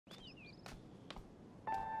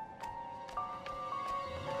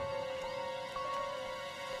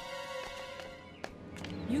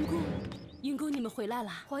员工，你们回来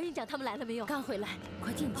了。黄院长他们来了没有？刚回来，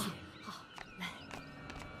快进去。好，来。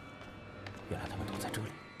原来他们都在这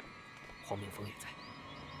里。黄明峰也在。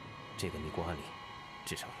这个尼姑庵里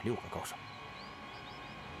至少有6个高手。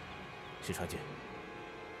石川君，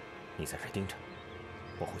你在这儿盯着，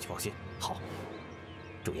我回去报信。好，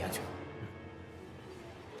注意安全。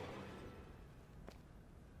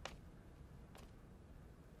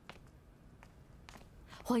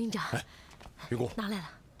黄院长，哎，员工拿来了。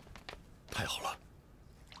太好了，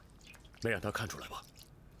没让他看出来吧？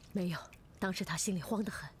没有，当时他心里慌得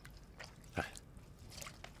很。哎，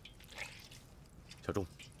小钟，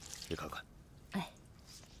你看看。哎。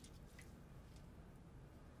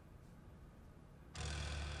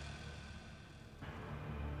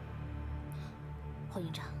黄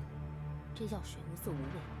院长，这药水无色无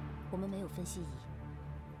味，我们没有分析仪，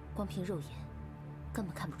光凭肉眼根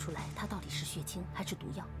本看不出来它到底是血清还是毒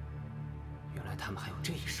药。原来他们还有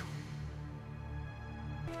这一手。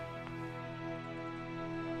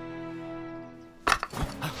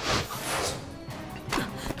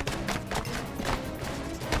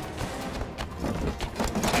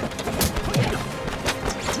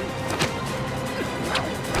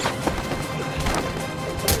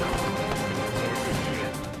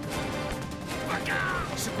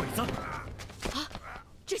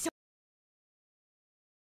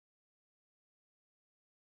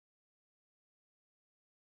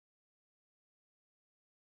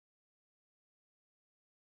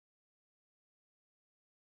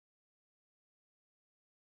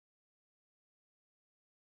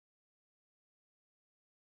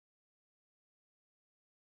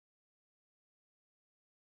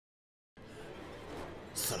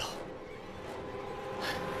死了！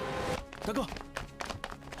大哥，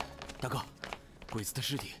大哥，鬼子的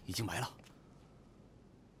尸体已经埋了。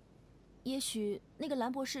也许那个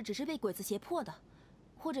蓝博士只是被鬼子胁迫的，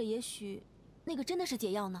或者也许那个真的是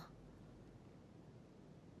解药呢？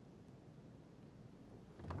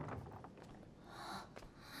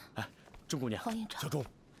哎，钟姑娘，黄院长，小钟，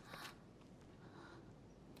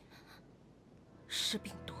是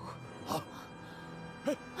病毒。啊！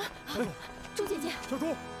哎，小钟。钟姐姐，小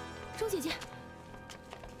钟，钟姐姐，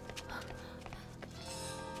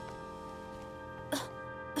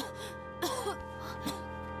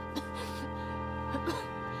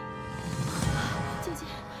姐姐，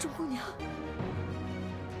钟姑娘，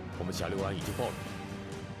我们下六庵已经报了名，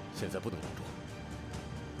现在不能等住。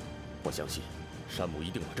我相信山姆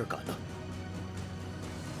一定往这儿赶呢。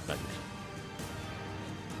那女士，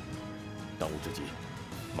当务之急，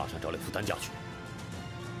马上找来副担架去。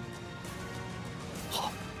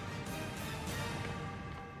好，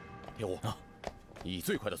铁虎啊，你以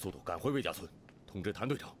最快的速度赶回魏家村，通知谭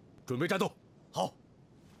队长，准备战斗。好。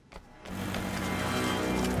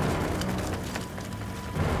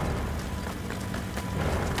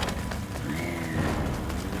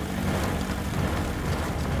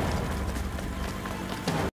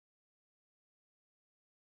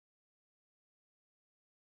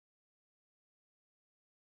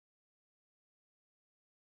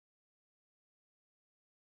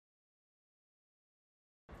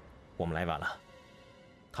我们来晚了，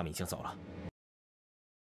他们已经走了。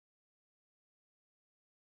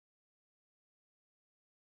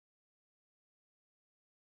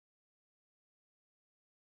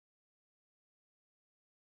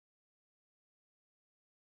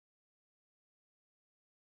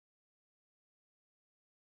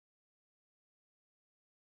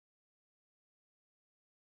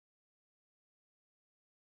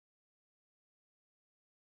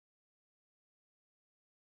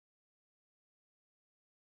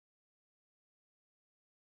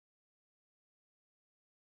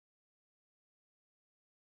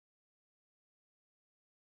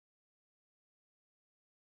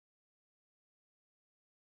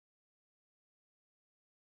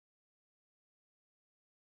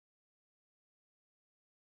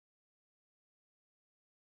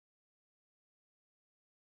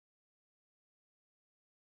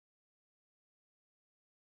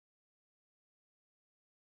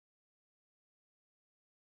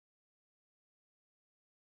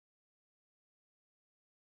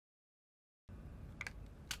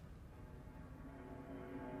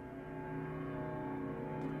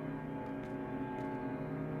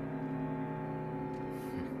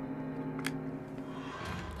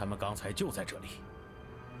他们刚才就在这里，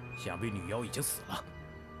想必女妖已经死了。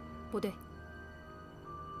不对，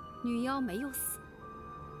女妖没有死。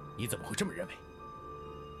你怎么会这么认为？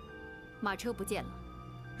马车不见了，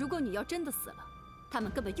如果女妖真的死了，他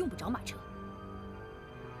们根本用不着马车。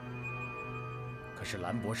可是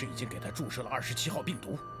蓝博士已经给她注射了27号病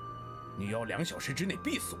毒，女妖2小时之内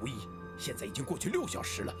必死无疑。现在已经过去6小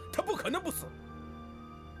时了，他不可能不死。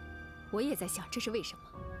我也在想这是为什么。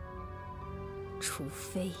除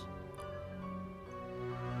非……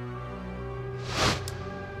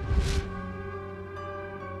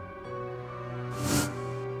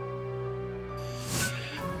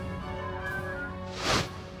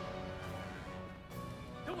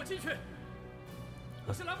让我进去。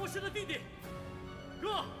我是兰博士的弟弟，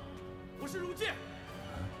哥，我是如剑。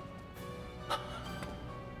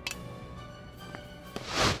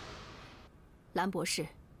兰博士，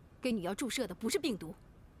给女妖注射的不是病毒。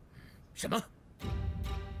什么？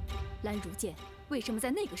兰如剑为什么在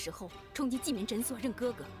那个时候冲击济民诊所认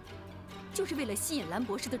哥哥，就是为了吸引兰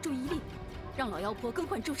博士的注意力，让老妖婆更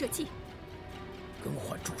换注射器。更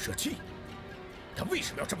换注射器？他为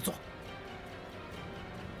什么要这么做？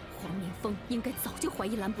黄明峰应该早就怀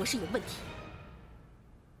疑兰博士有问题。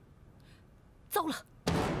糟了！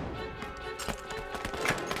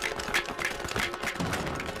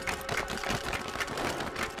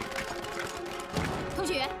通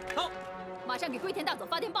讯员，好，马上给龟田大佐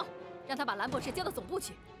发电报，让他把兰博士交到总部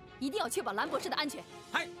去，一定要确保兰博士的安全。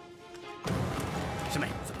嗨，师妹，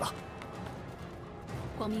怎么了？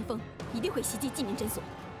黄明峰一定会袭击济民诊所，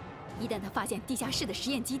一旦他发现地下室的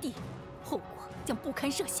实验基地，后果将不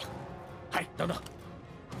堪设想。嗨，等等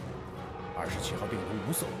！27号病毒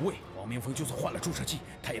无色无味，王明峰就算换了注射器，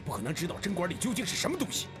他也不可能知道针管里究竟是什么东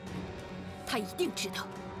西。他一定知道，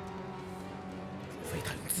除非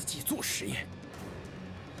他用自己做实验。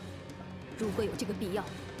如果有这个必要，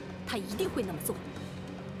他一定会那么做。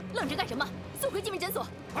愣着干什么？送回济民诊所！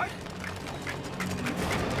哎！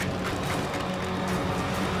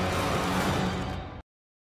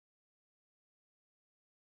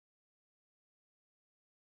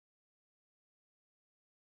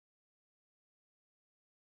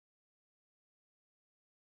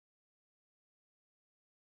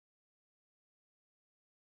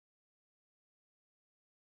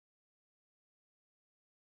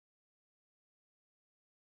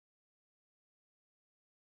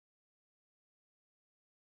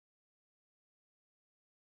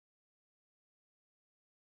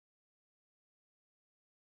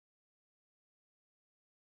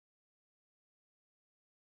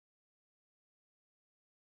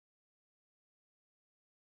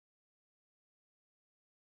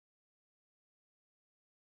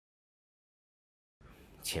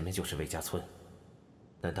前面就是魏家村，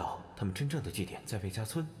难道他们真正的据点在魏家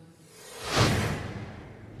村？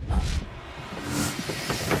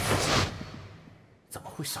怎么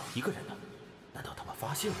会少一个人呢？难道他们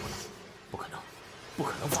发现我了？不可能，不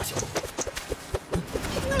可能发现我！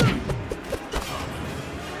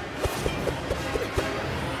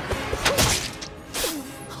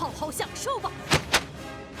好好享受吧。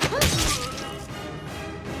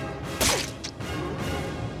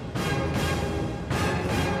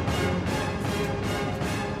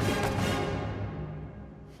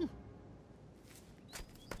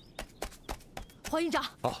黄营长，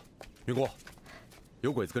啊，云姑，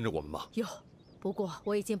有鬼子跟着我们吗？有，不过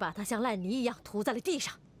我已经把它像烂泥一样涂在了地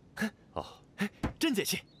上。哦，真解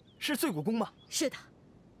气，是碎骨功吗？是的，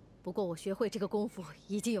不过我学会这个功夫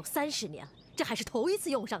已经有30年了，这还是头一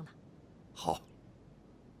次用上呢。好。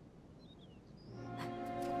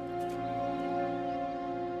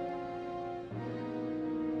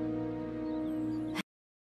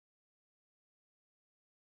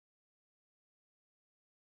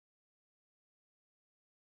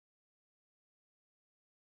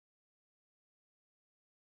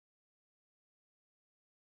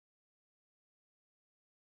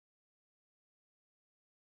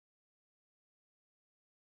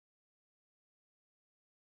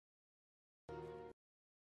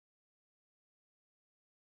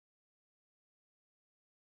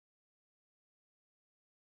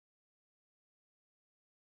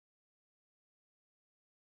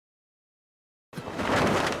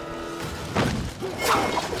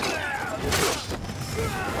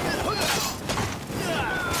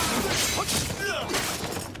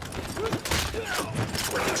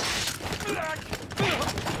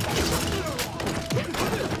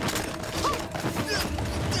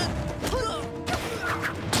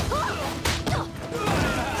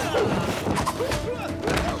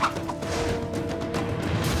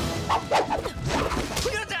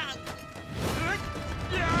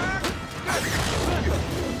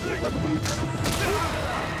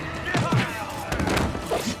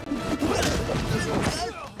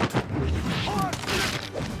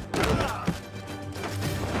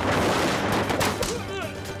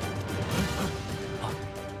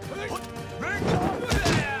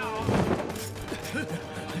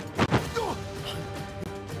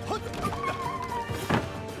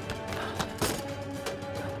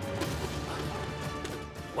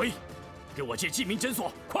解记名诊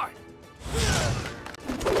所，快！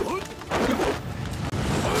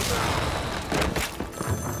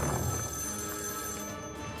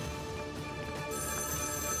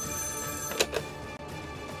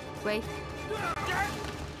喂。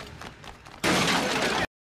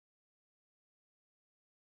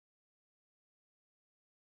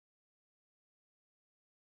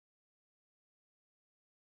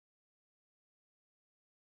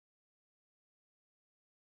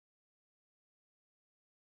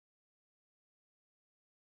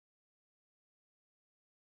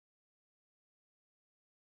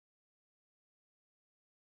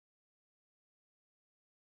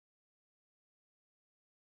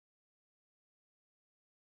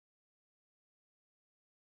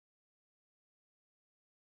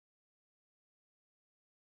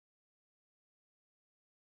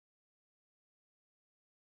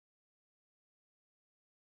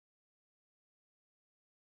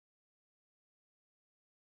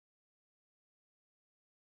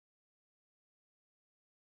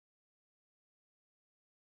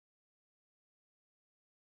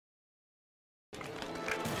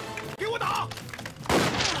 给我打！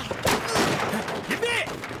隐蔽！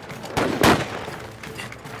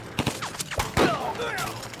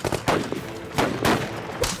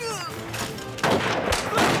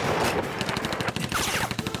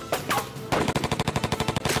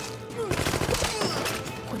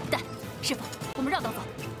混蛋！师傅，我们绕道走，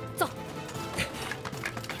走。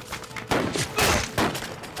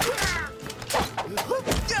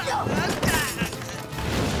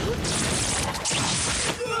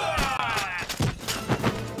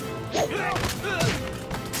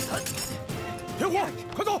 铁虎，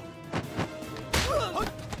快走！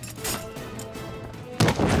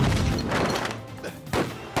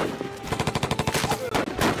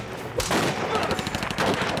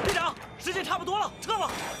队长，时间差不多了，撤吧。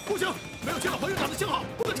不行，没有接到黄营长的信号，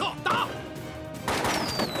不能撤，打！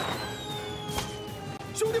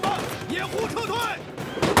兄弟们，掩护撤退！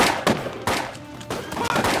快，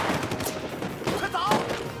快走！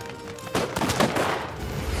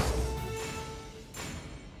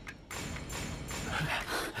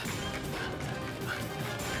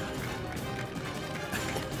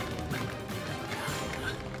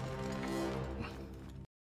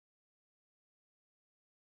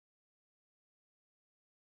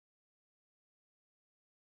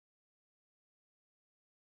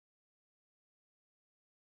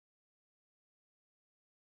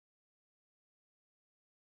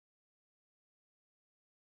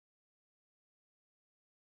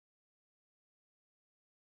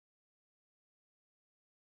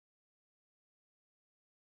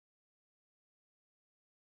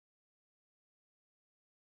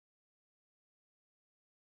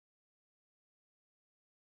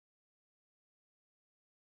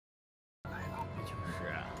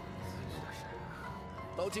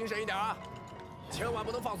 都精神一点啊，千万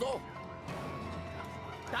不能放松，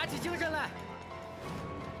打起精神来！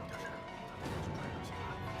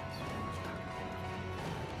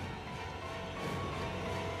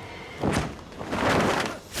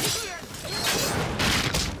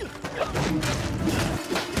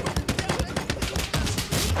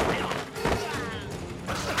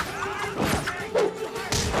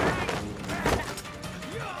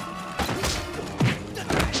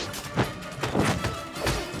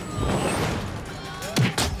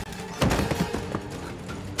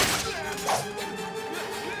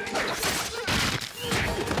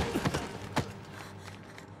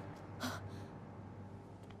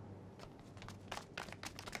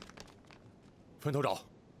分头找，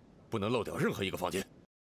不能漏掉任何一个房间。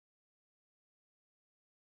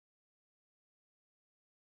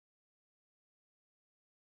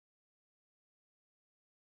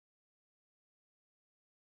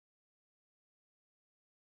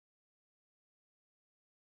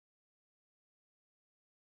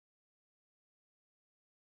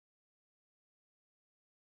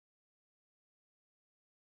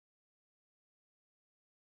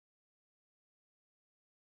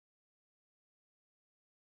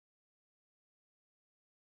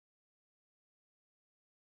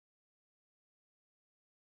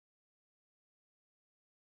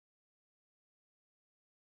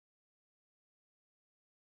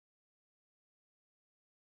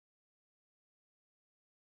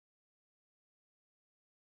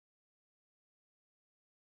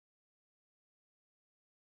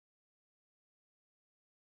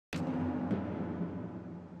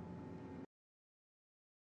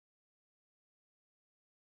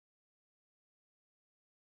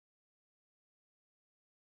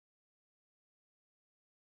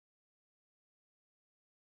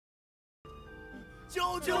救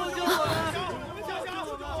救我们！救救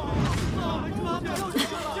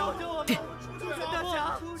我们！大强，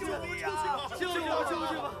救命啊！救救我！救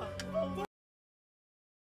救我！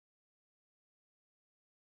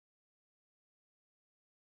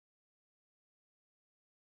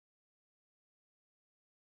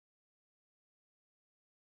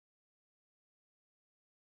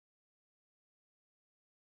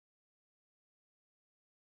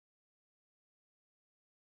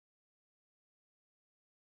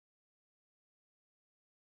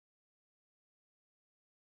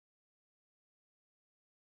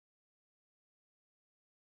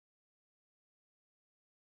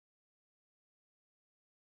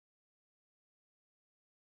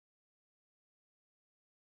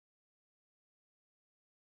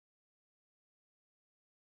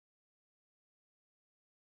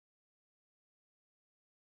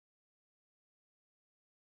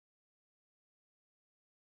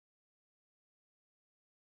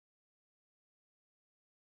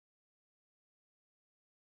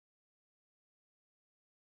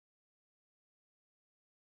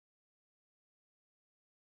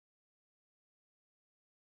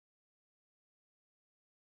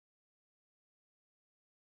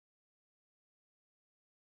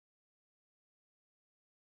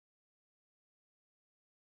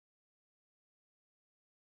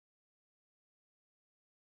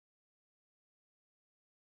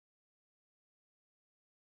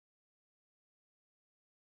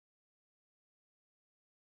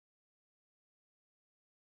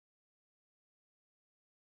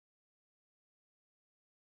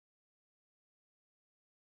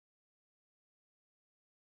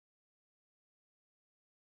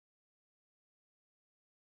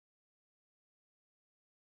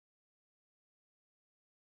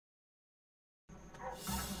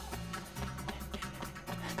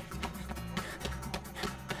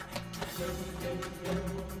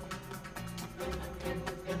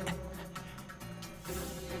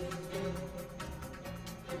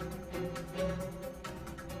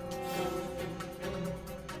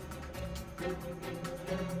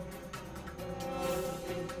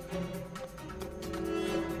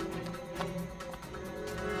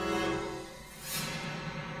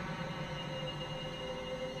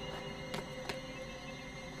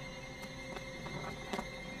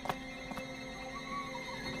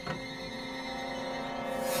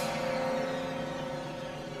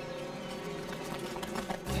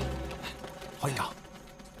 黄营长，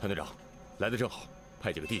谭队长，来的正好，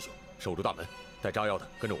派几个弟兄守住大门，带炸药的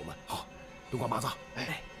跟着我们。好，东瓜麻子，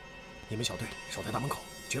哎，你们小队守在大门口，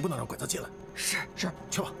绝不能让鬼子进来。是，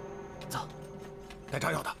去吧，走。带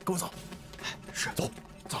炸药的，跟我走。是，走，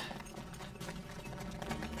走。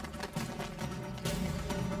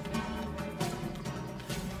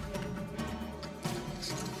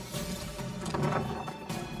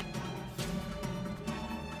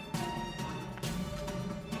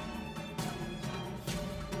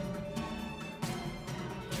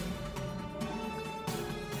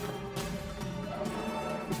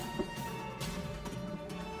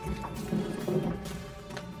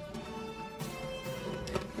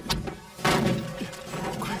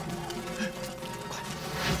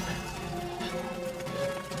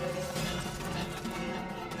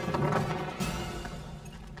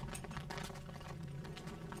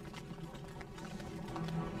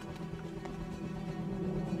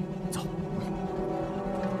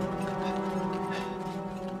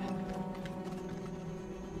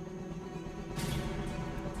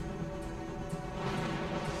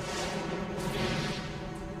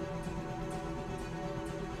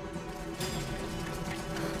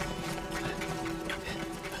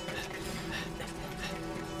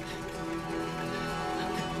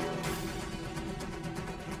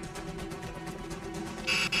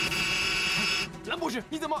 蓝博士，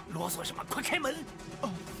你怎么啰嗦什么？快开门！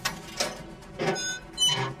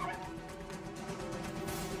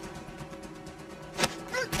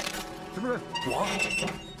什么人？我。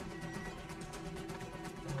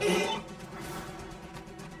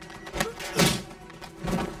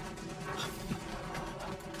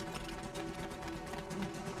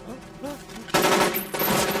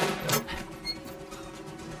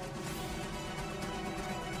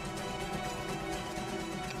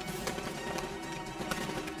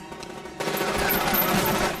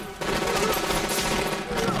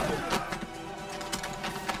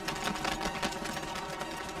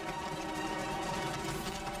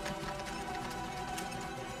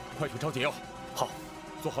快去抄解药，好，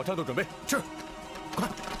做好战斗准备。是，快！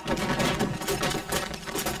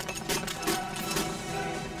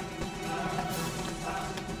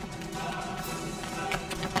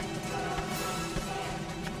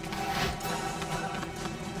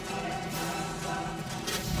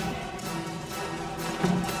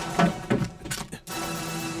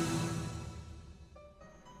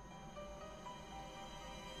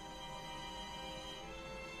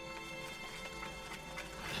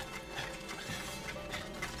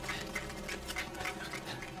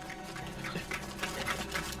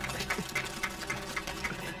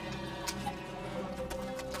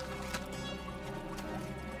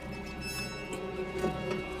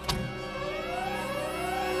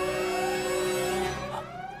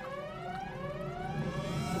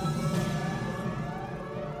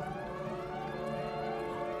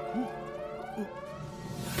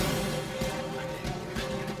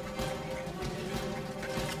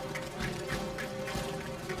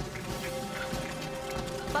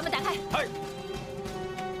把门打开。哎。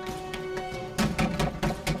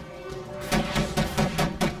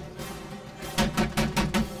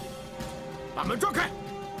把门撞开。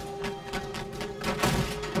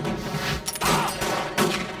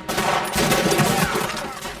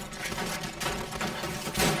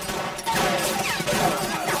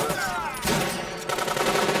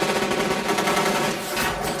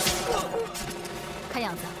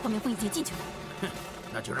 黄明峰已经进去了，哼，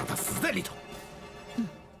那就让他死在里头。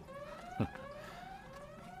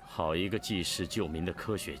好一个济世救民的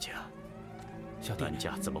科学家，小弟，兰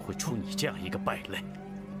家怎么会出你这样一个败类？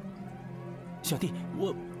小弟，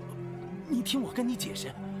你听我跟你解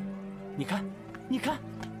释，你看，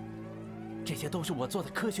这些都是我做的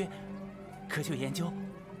科学研究、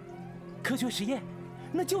科学实验，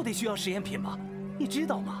那就得需要实验品嘛，你知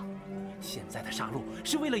道吗？现在的杀戮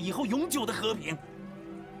是为了以后永久的和平。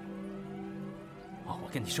 我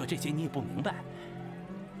跟你说这些你也不明白。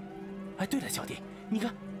哎，对了，小弟，你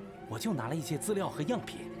看，我就拿了一些资料和样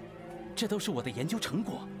品，这都是我的研究成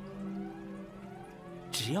果。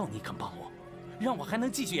只要你肯帮我，让我还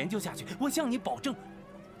能继续研究下去，我向你保证，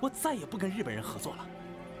我再也不跟日本人合作了。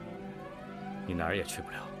你哪儿也去不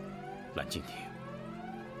了，蓝静婷。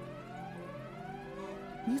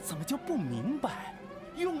你怎么就不明白？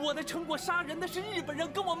用我的成果杀人的是日本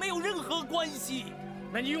人，跟我没有任何关系。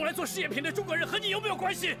 那你用来做试验品的中国人和你有没有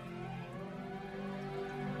关系？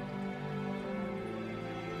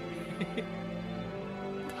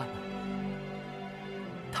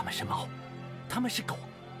他们是猫，他们是狗，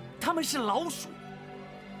他们是老鼠。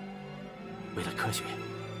为了科学，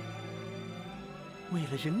为了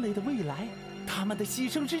人类的未来，他们的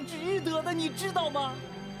牺牲是值得的，你知道吗？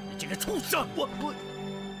你这个畜生！我。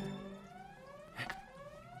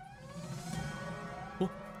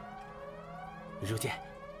 如见，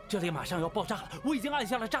这里马上要爆炸了，我已经按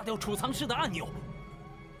下了炸掉储藏室的按钮。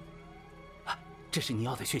啊，这是你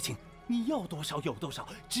要的血清，你要多少有多少，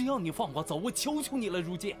只要你放我走，我求求你了，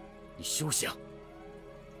如见。你休想！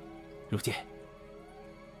如见，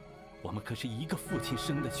我们可是一个父亲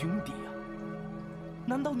生的兄弟啊，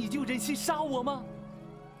难道你就忍心杀我吗？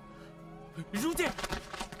如见，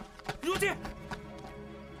如见，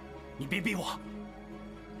你别逼我，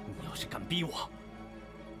你要是敢逼我。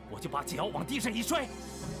 我就把脚往地上一摔，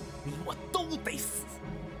你我都得死。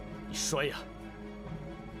你摔呀！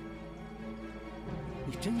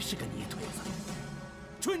你真是个泥腿子，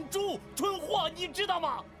蠢猪蠢货，你知道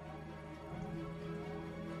吗？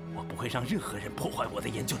我不会让任何人破坏我的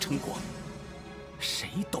研究成果，谁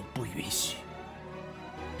都不允许，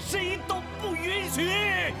谁都不允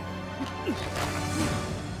许。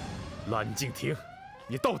蓝静婷，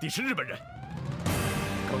你到底是日本人？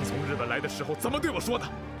刚从日本来的时候怎么对我说的？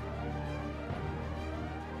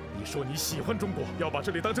 你说你喜欢中国，要把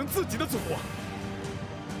这里当成自己的祖国，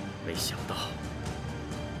没想到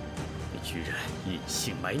你居然隐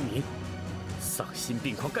姓埋名，丧心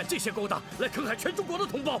病狂干这些勾当，来坑害全中国的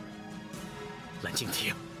同胞。蓝静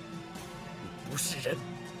婷，你不是人，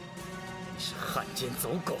你是汉奸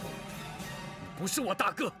走狗，你不是我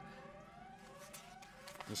大哥，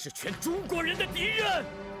你是全中国人的敌人。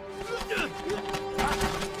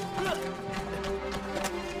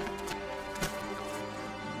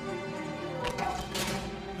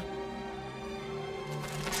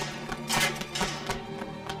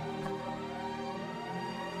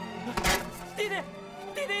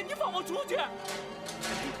弟弟，你放我出去！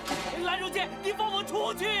蓝如见，你放我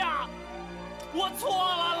出去呀！我错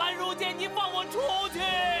了，蓝如见，你放我出去！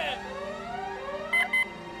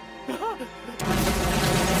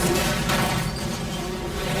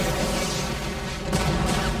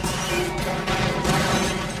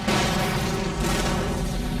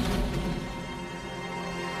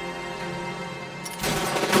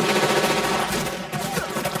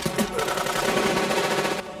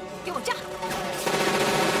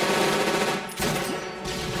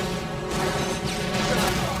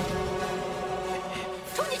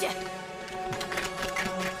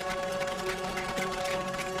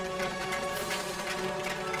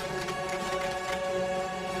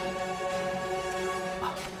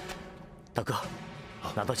大哥，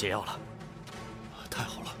拿到解药了，太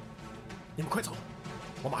好了！你们快走，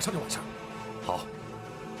我马上就完事儿。好，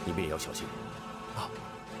你们也要小心。啊，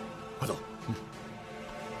快走。嗯。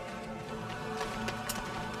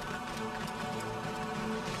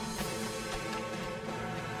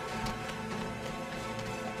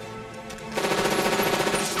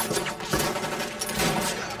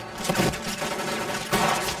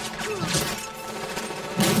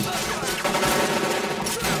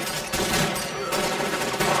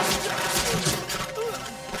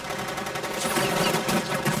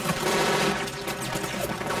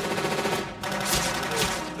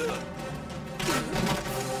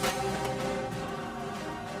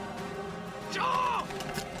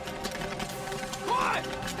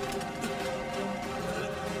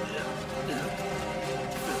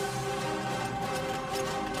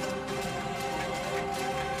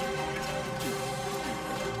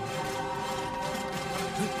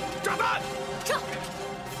炸弹！撤！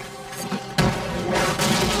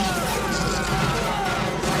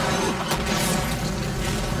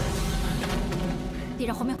别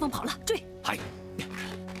让黄明峰跑了，追！嗨！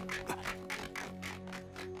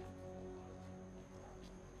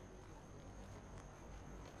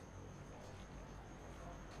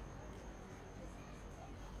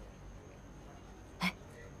哎，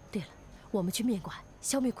对了，我们去面馆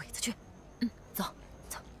消灭鬼子去。走。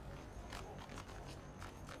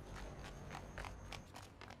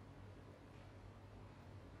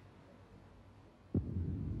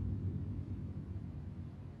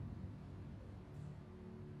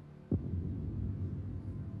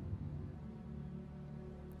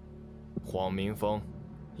 黄明峰，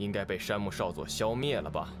应该被山木少佐消灭了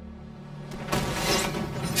吧？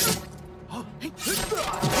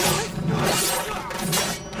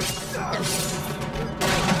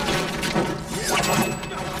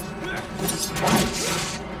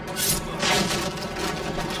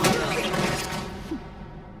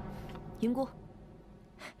云姑，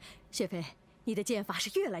雪飞，你的剑法是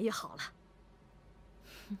越来越好了。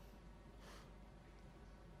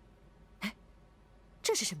哎，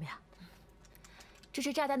这是什么呀？ 这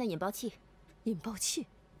是炸弹的引爆器。引爆器？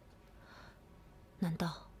难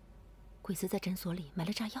道鬼子在诊所里埋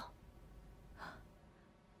了炸药？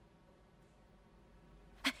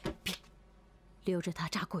哎，别，留着它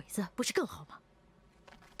炸鬼子不是更好吗？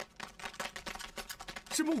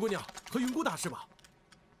是木姑娘和云姑大师吧？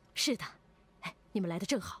是的。哎，你们来的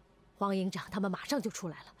正好，黄营长他们马上就出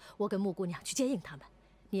来了，我跟木姑娘去接应他们。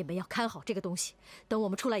你们要看好这个东西，等我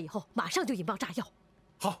们出来以后，马上就引爆炸药。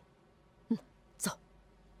好。 走。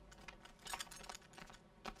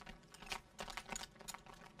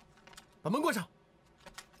把门关上。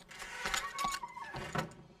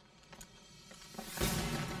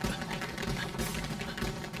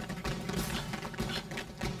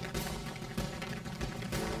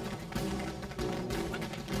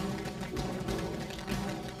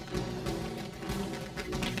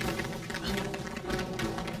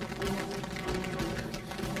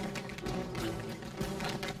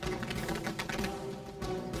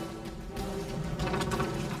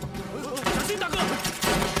小心，大哥！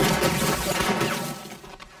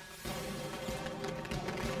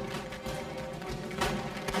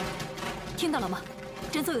听到了吗？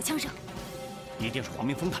诊所有枪声，一定是黄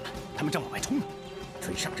明峰他们正往外冲呢。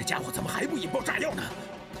追上这家伙怎么还不引爆炸药呢？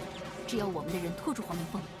只要我们的人拖住黄明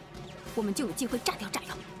峰，我们就有机会炸掉炸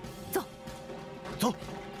药。走，走。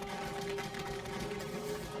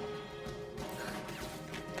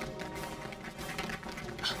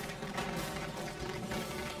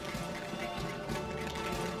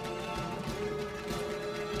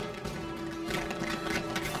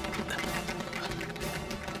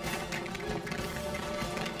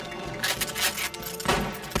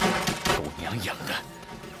养的，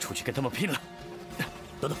出去跟他们拼了！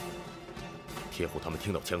等等，铁虎他们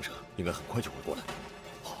听到枪声，应该很快就会过来。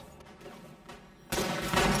好。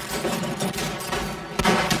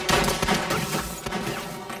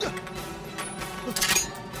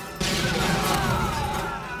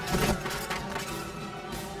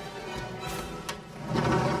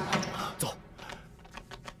走。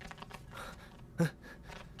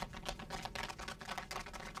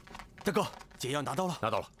大哥，解药拿到了。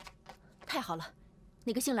拿到了。 太好了，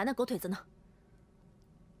那个姓蓝的狗腿子呢？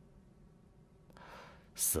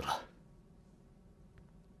死了。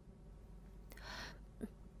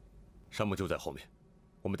山木就在后面，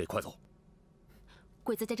我们得快走。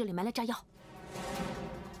鬼子在这里埋了炸药。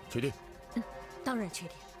确定？当然确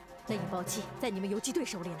定。那引爆器在你们游击队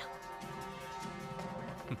手里呢。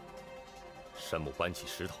哼，山木搬起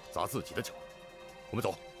石头砸自己的脚。我们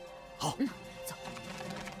走。好。走。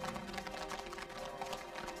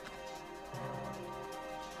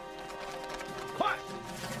 快！走！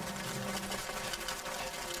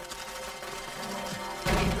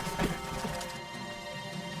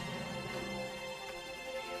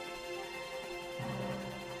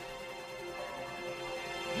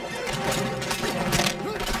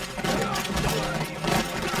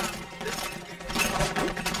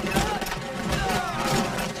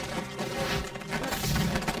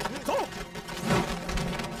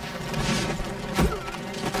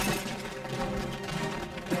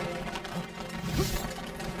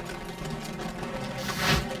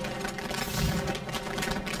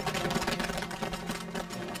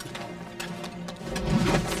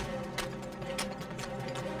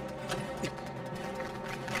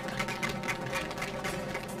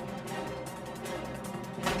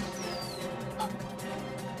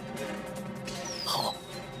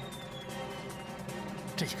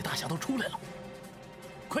这几个大侠都出来了，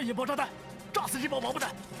快引爆炸弹，炸死这帮王八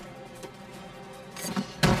蛋！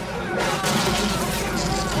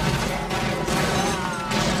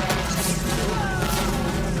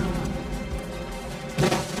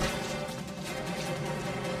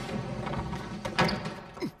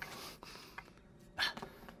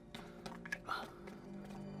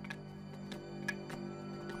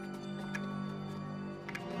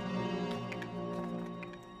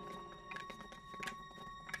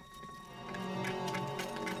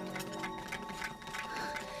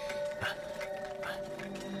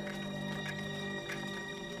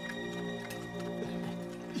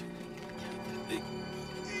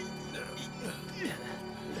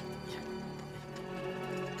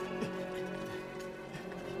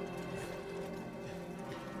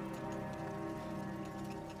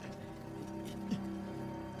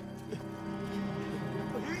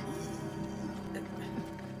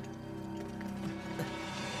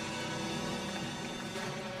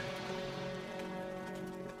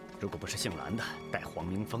如果不是姓蓝的带黄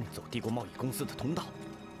明峰走帝国贸易公司的通道，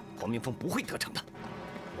黄明峰不会得逞的。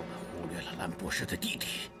我们忽略了蓝博士的弟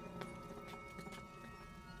弟。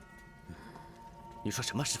你说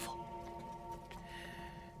什么，师傅？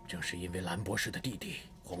正是因为蓝博士的弟弟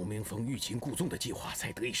黄明峰欲擒故纵的计划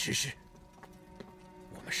才得以实施。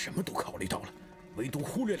我们什么都考虑到了，唯独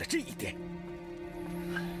忽略了这一点。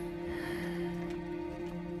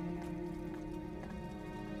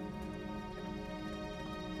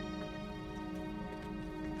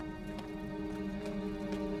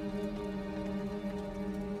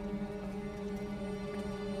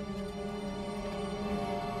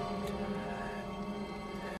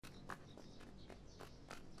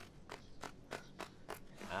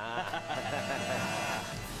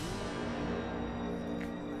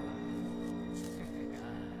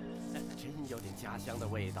 有点家乡的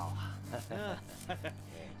味道啊！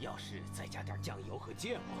要是再加点酱油和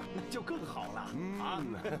芥末，那就更好了啊！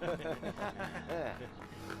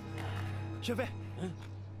薛飞，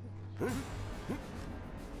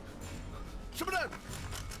什么人？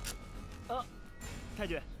太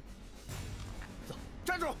君，走，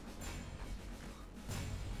站住！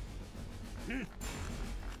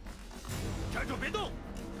站住，别动！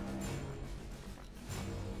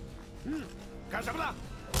干什么呢？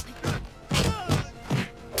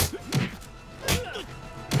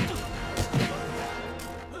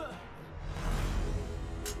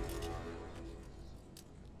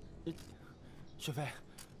 雪飞，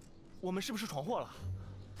我们是不是闯祸了？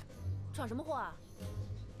闯什么祸啊？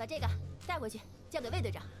把这个带回去，交给魏队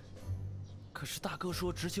长。可是大哥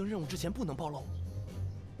说执行任务之前不能暴露。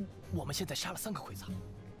我们现在杀了3个鬼子。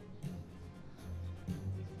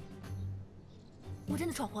我真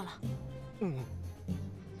的闯祸了。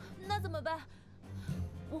那怎么办？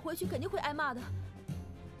我回去肯定会挨骂的，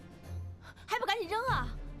还不赶紧扔啊！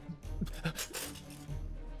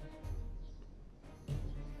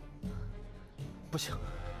 不行，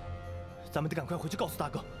咱们得赶快回去告诉大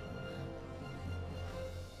哥。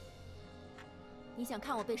你想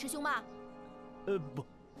看我被师兄骂？不。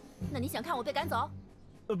那你想看我被赶走？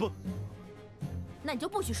不。那你就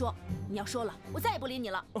不许说。你要说了，我再也不理你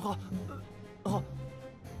了。好，好，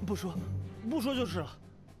不说，不说就是了。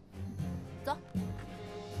走。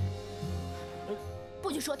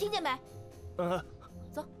不许说，听见没？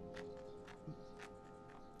走。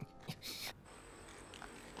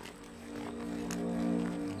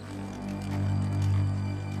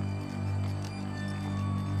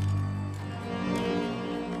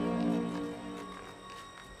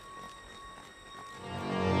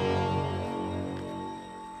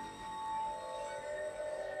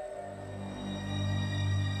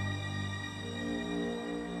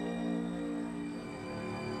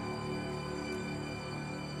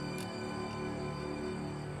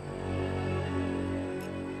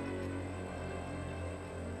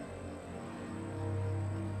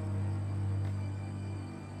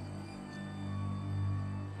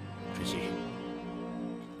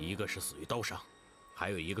 一个是死于刀伤，还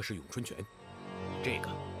有一个是咏春拳，这个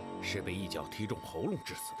是被一脚踢中喉咙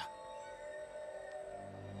致死的。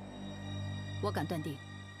我敢断定，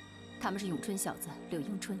他们是咏春小子柳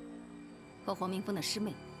迎春和黄明峰的师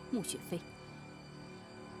妹穆雪飞。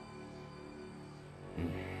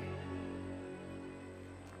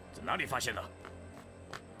在哪里发现的？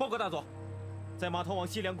报告大佐，在码头往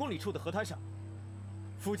西2公里处的河滩上，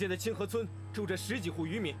附近的清河村住着10几户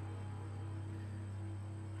渔民。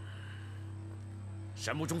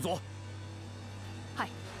 山木中佐，嗨，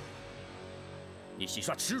你洗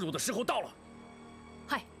刷耻辱的时候到了。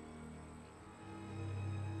嗨，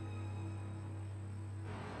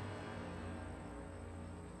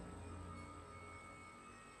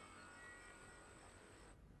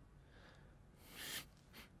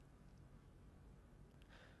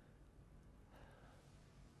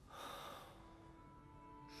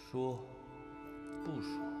说，不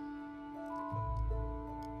说。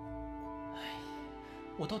哎，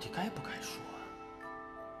我到底该不该说啊？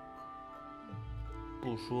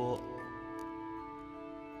不说，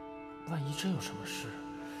万一真有什么事，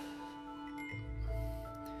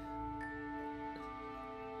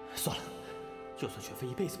算了，就算雪飞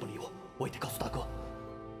一辈子不理我，我也得告诉大哥。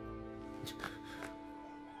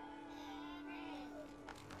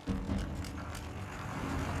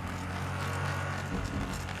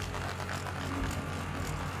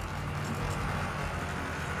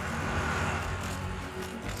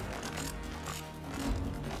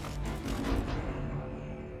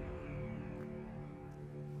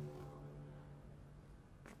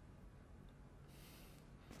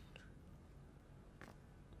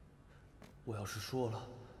 我要是说了，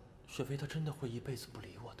雪飞她真的会一辈子不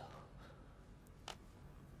理我的。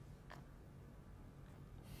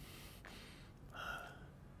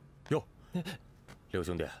哟，刘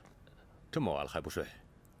兄弟，这么晚了还不睡，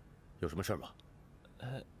有什么事吗？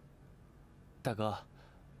大哥，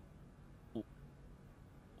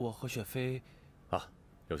我和雪飞……啊，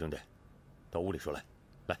刘兄弟，到屋里说来。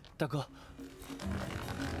来，大哥，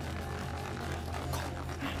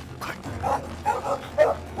快！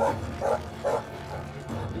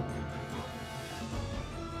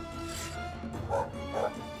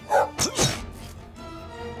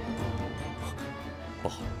不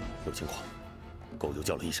好，有情况，狗就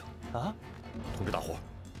叫了一声。啊！通知大伙，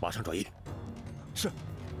马上转移。是。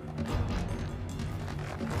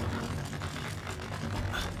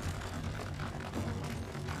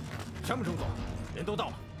 什么钟总，人都到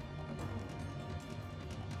了。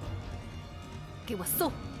给我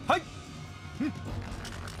搜！嗨，你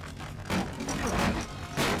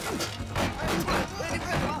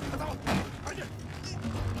快走，快走，快点，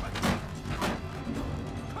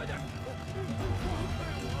快点，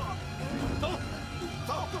走，走，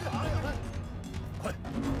干嘛呀？快，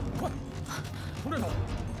从这走，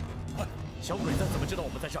快！小鬼子怎么知道我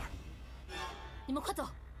们在这儿？你们快走，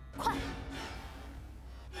快！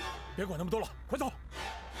 别管那么多了，快走！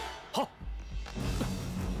好。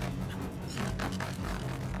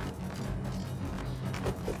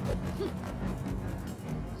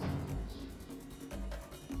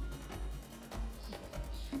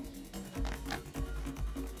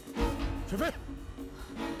雪飞，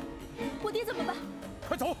我爹怎么办？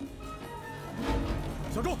快走！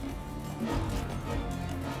小周，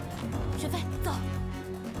雪飞，走。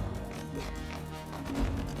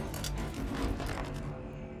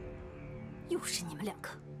 又是你们两个！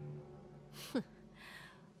哼，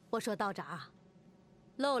我说道长，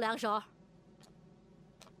露两手。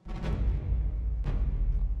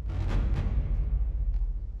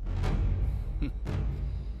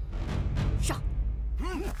上！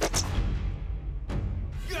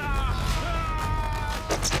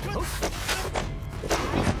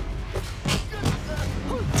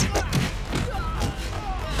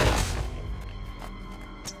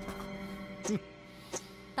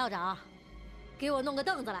道长。 给我弄个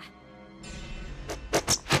凳子来。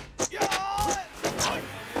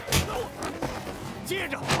接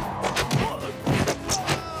着。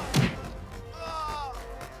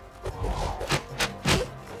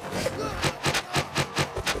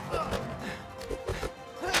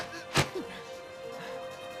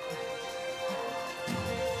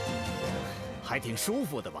还挺舒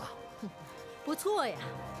服的吧？不错呀。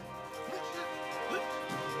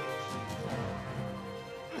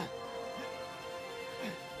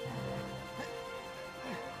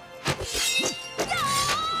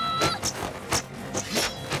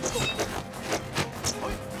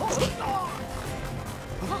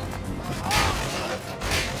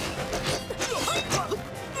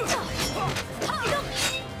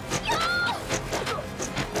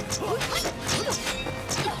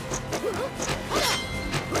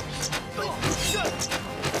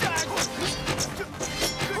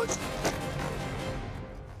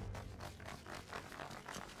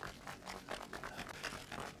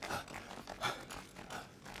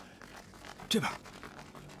 这边，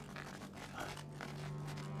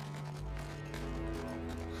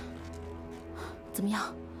怎么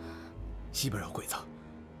样？西边有鬼子，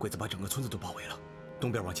鬼子把整个村子都包围了。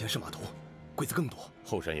东边往前是码头，鬼子更多。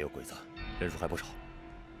后山也有鬼子，人数还不少。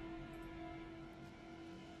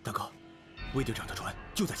大哥，魏队长的船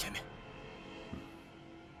就在前面。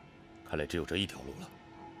看来只有这一条路了。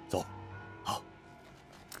走。好。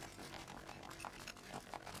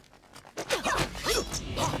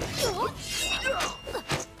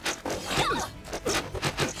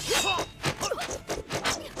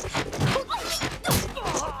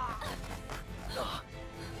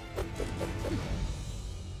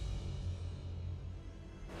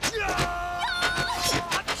 快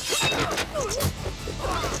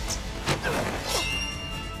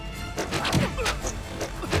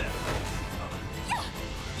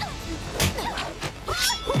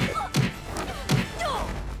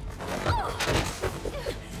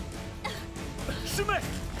师妹，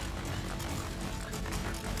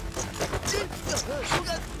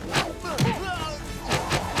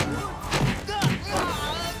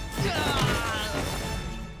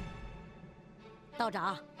道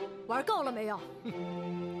长，玩够了没有？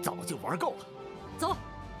早就玩够了。走，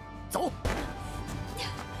走。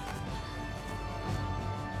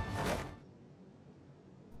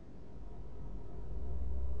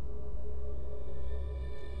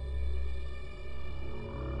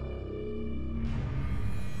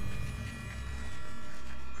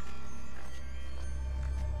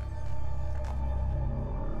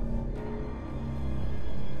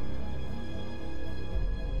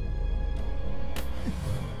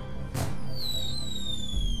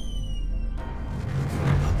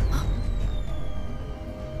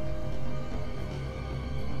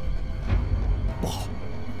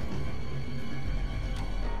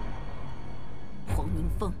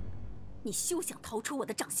你休想逃出我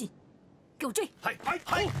的掌心！给我追！嗨！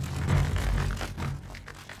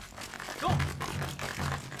走！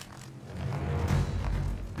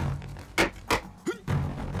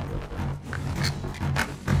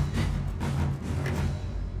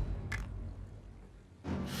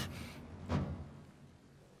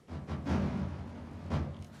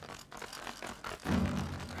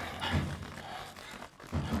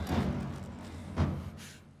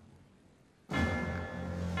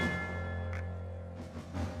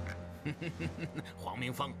黄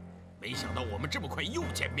明峰，没想到我们这么快又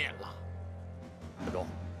见面了。大周，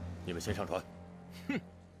你们先上船。哼，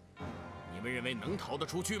你们认为能逃得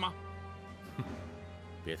出去吗？哼，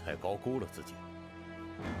别太高估了自己。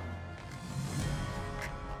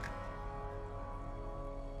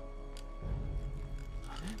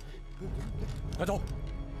快走！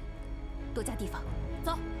多加提防，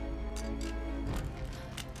走。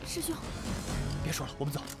师兄，别说了，我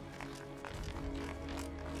们走。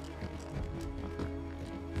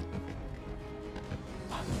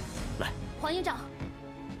来，黄营长。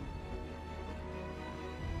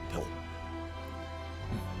跳舞。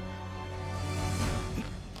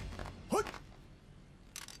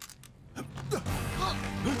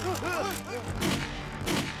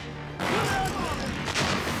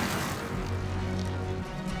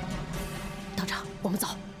道长，我们走。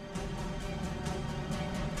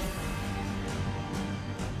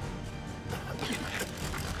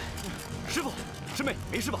师傅，师妹，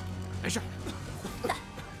没事吧？没事。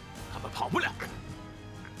他们跑不了。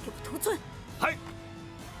给我屠村！嗨！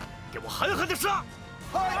给我狠狠的杀！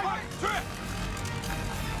快去！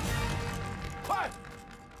快！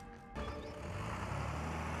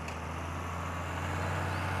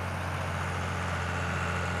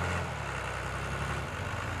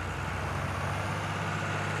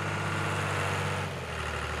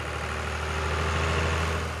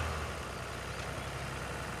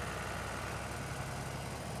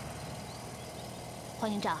黄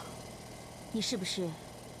营长，你是不是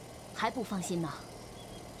还不放心呢？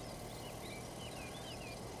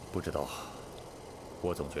不知道，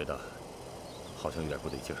我总觉得好像有点不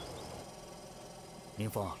对劲儿。明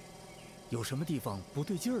峰，有什么地方不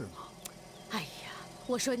对劲儿吗？哎呀，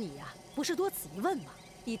我说你呀，不是多此一问吗？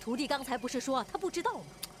你徒弟刚才不是说他不知道吗？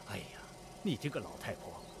哎呀，你这个老太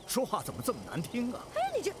婆，说话怎么这么难听啊？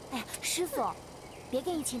哎，你这……哎，师傅，别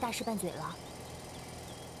跟一清大师拌嘴了。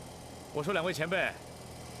我说两位前辈，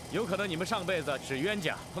有可能你们上辈子是冤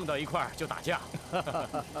家，碰到一块儿就打架。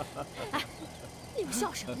哎，你们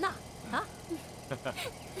笑什么呢？啊？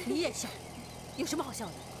你也笑，有什么好笑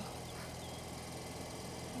的？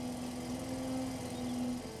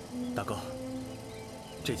大哥，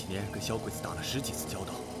这几年跟小鬼子打了10几次交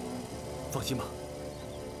道，放心吧，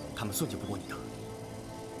他们算计不过你的。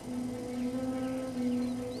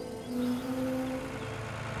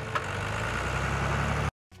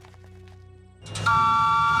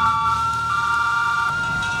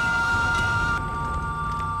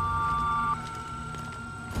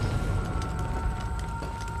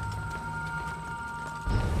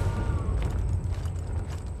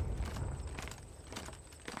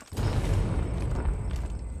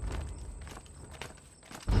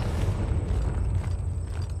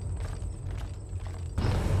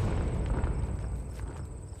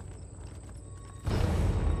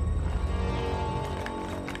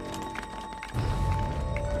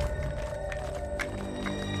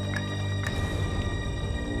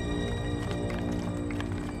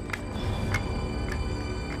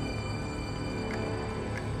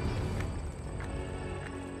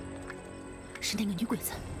是那个女鬼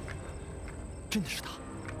子。真的是她？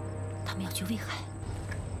他们要去威海。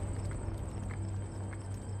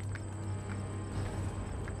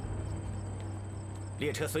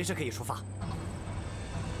列车随时可以出发。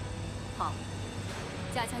好，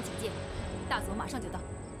加强警戒，大佐马上就到。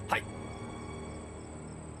嗨。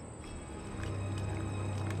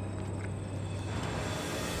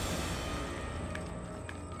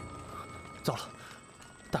糟了，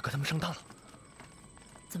大哥他们上当了。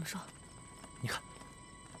怎么说？你看，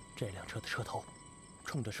这辆车的车头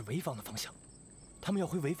冲的是潍坊的方向，他们要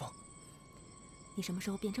回潍坊。你什么时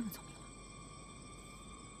候变这么聪明了？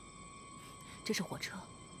这是火车，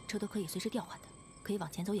车头可以随时调换的，可以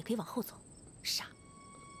往前走，也可以往后走。傻。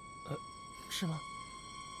是吗？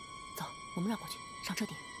走，我们绕过去，上车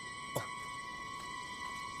顶。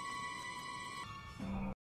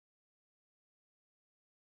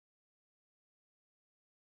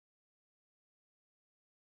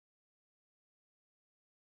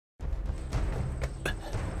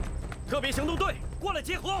特别行动队过来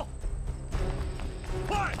集合！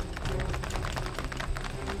快！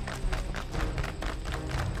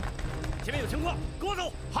前面有情况，跟我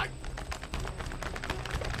走！嗨！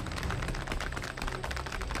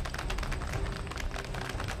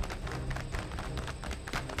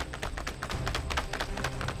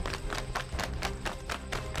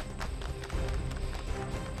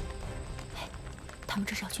他们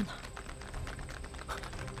这是要去哪儿？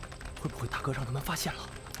会不会大哥让他们发现了？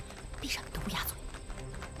闭上你的乌鸦嘴！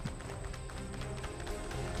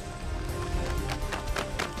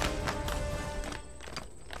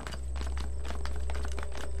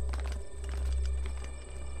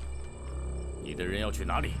你的人要去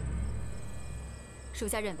哪里？属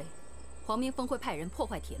下认为，黄明峰会派人破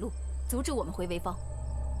坏铁路，阻止我们回潍坊。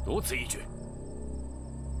多此一举。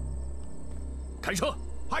开车！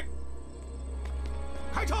嗨！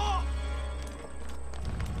开车！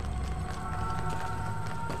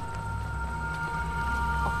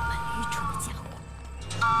愚蠢的家伙！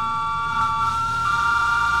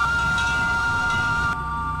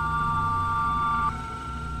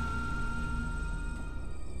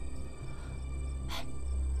哎，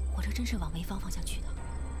火车真是往潍坊方向去的。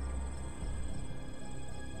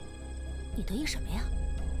你得意什么呀？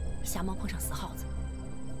瞎猫碰上死耗子。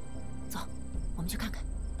走，我们去看看。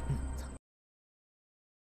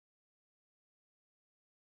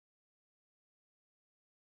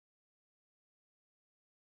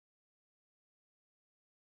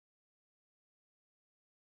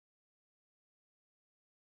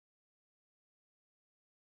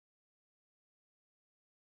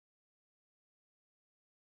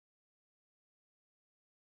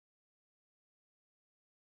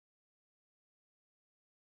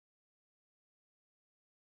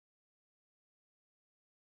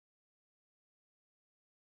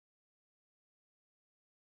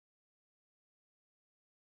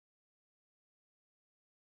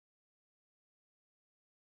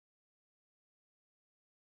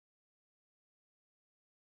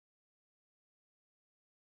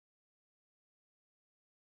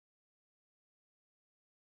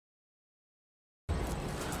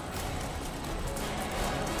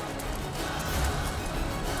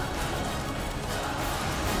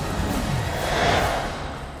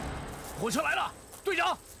火车来了，队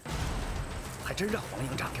长！还真让黄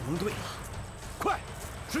营长给蒙对了。快，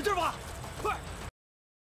使劲吧！快！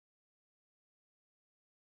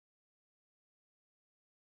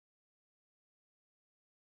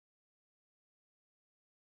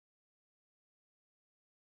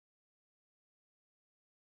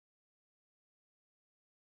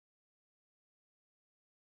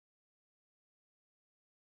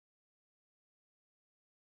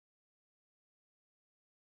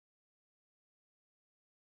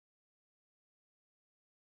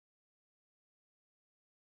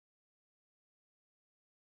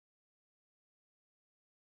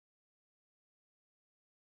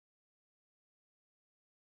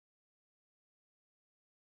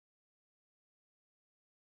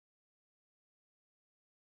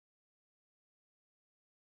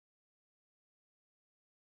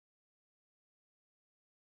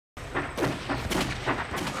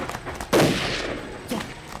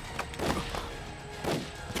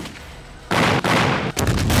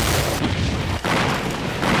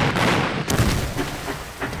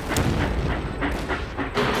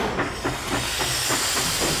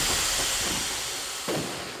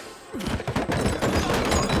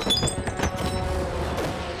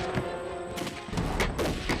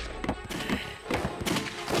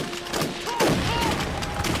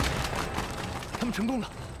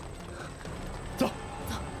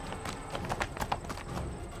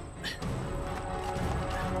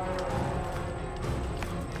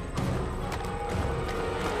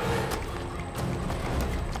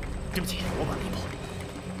对不起，我晚了一步。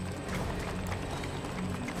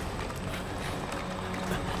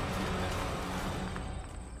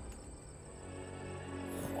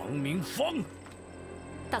黄明芳，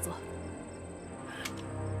大佐，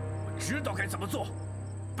我知道该怎么做。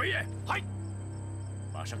北野，嗨，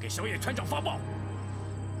马上给小野船长发报。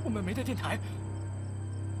我们没带电台。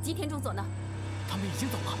吉田中佐呢？他们已经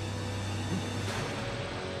走了。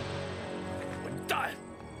混蛋！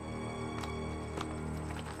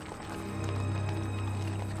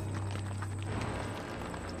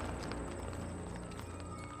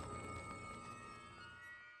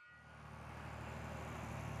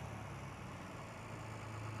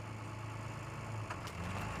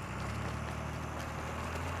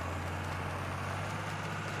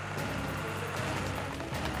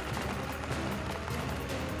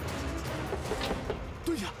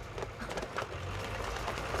对呀，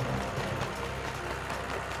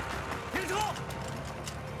停车！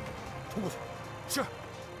冲过去。是。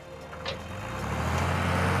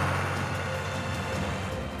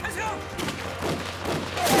开枪！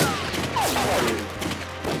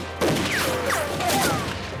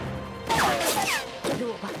交给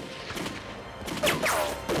我吧。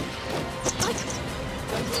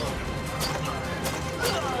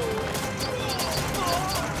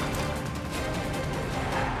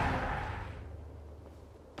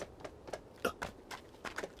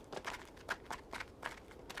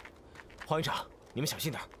黄营长，你们小心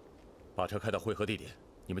点，把车开到汇合地点，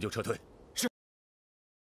你们就撤退。是。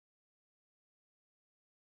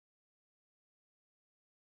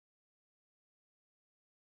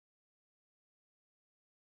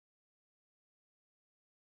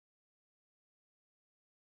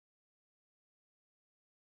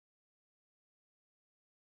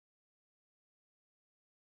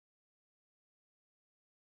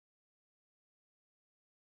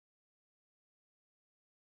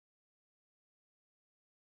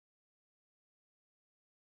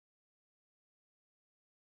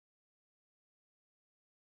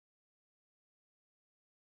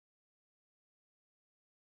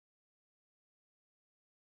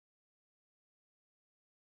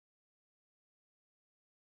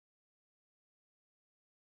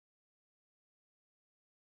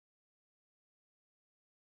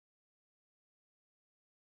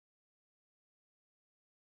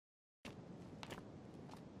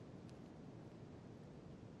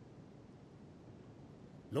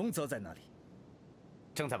龙泽在哪里？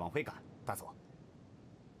正在往回赶，大佐。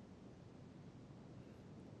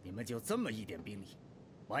你们就这么一点兵力，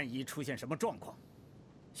万一出现什么状况，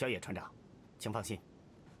小野船长，请放心，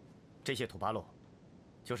这些土八路，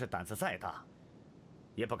就是胆子再大，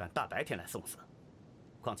也不敢大白天来送死。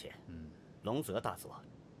况且，龙泽大佐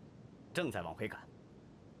正在往回赶，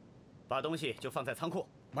把东西就放在仓库。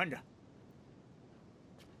慢着，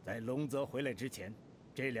在龙泽回来之前，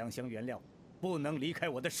这2箱原料不能离开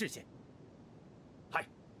我的视线。嗨。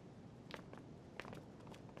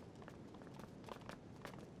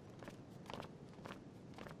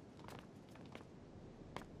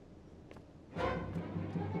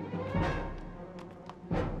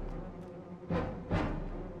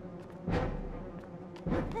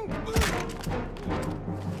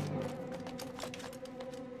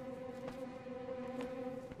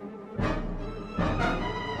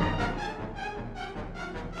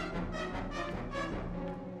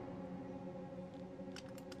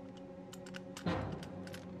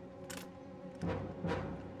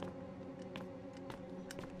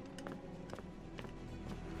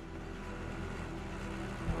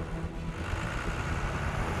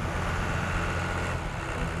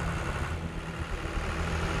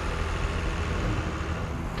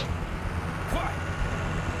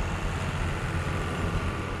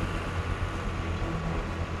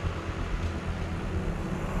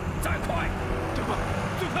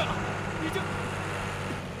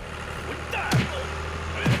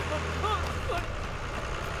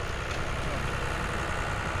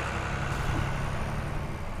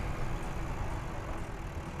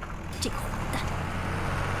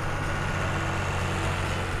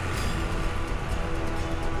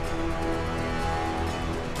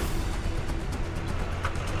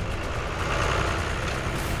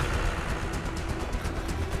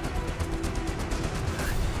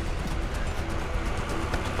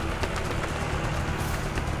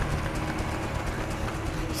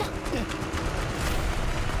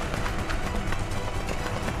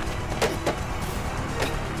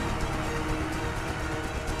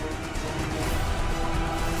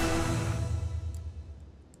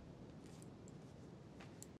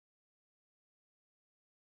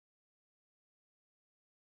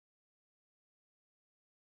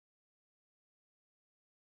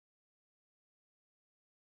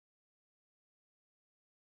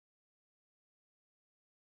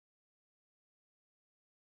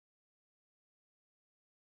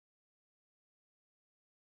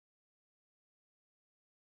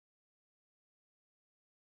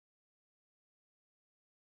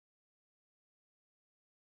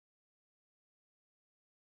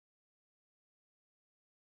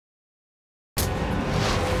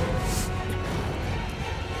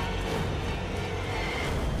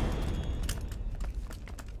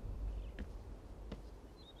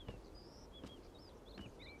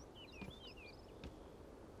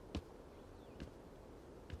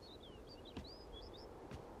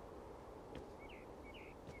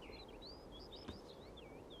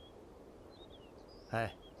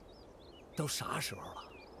都啥时候了，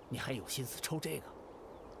你还有心思抽这个？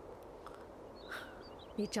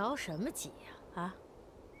你着什么急呀？啊？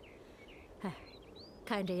哎，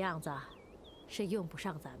看这样子，是用不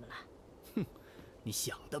上咱们了。哼，你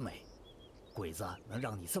想得美，鬼子能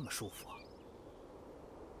让你这么舒服啊？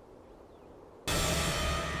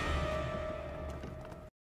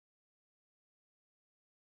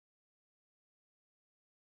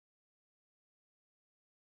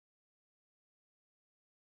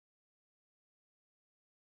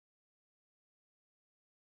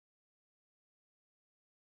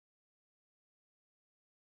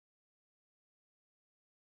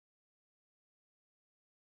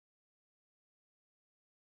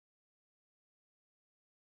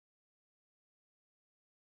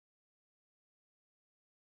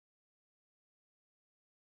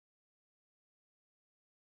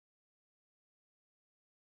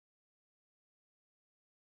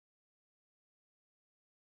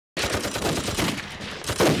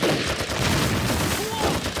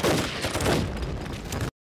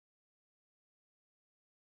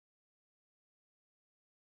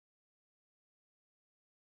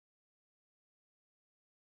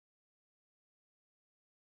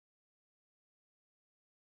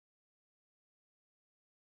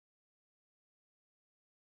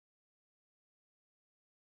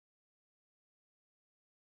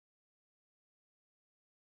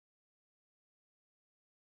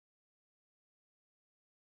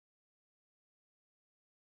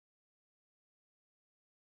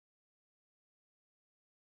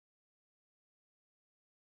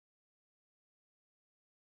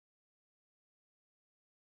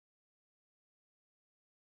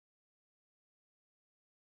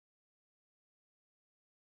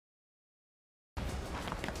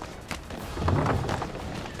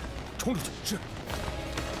 冲出去！是。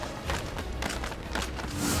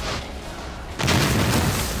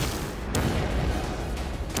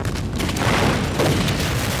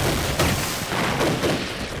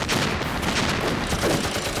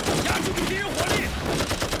压住敌人火力！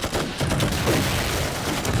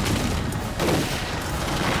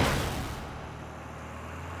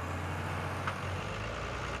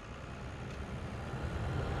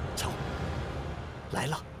瞧，来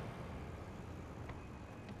了。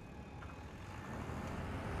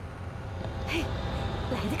 嘿，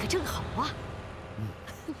来的可正好啊！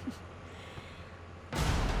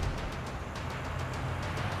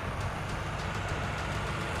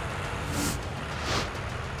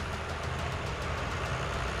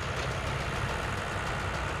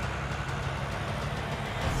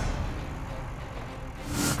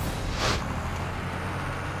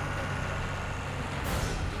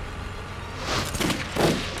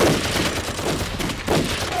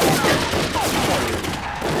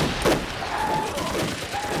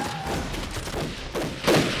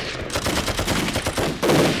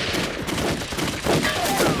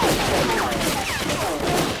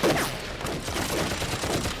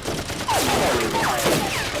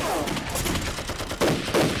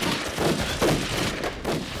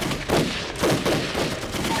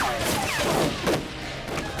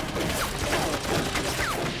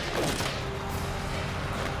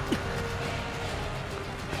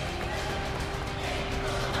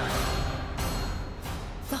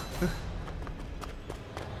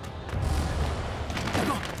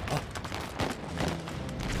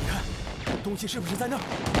东西是不是在那儿？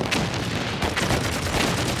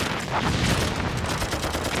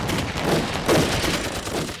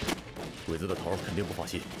鬼子的头肯定不放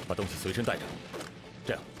心，把东西随身带着。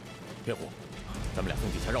这样，天虎，咱们俩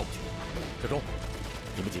从底下绕过去。小周，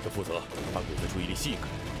你们几个负责把鬼子注意力吸引开，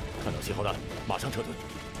看到信号弹马上撤退。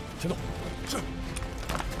行动。是。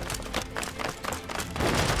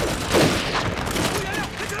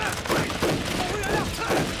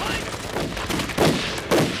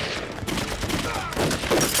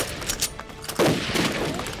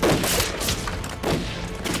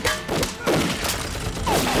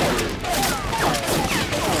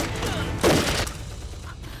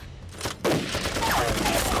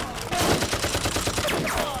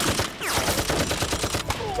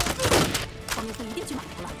 黄明峰一定去码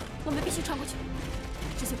头了，我们必须穿过去。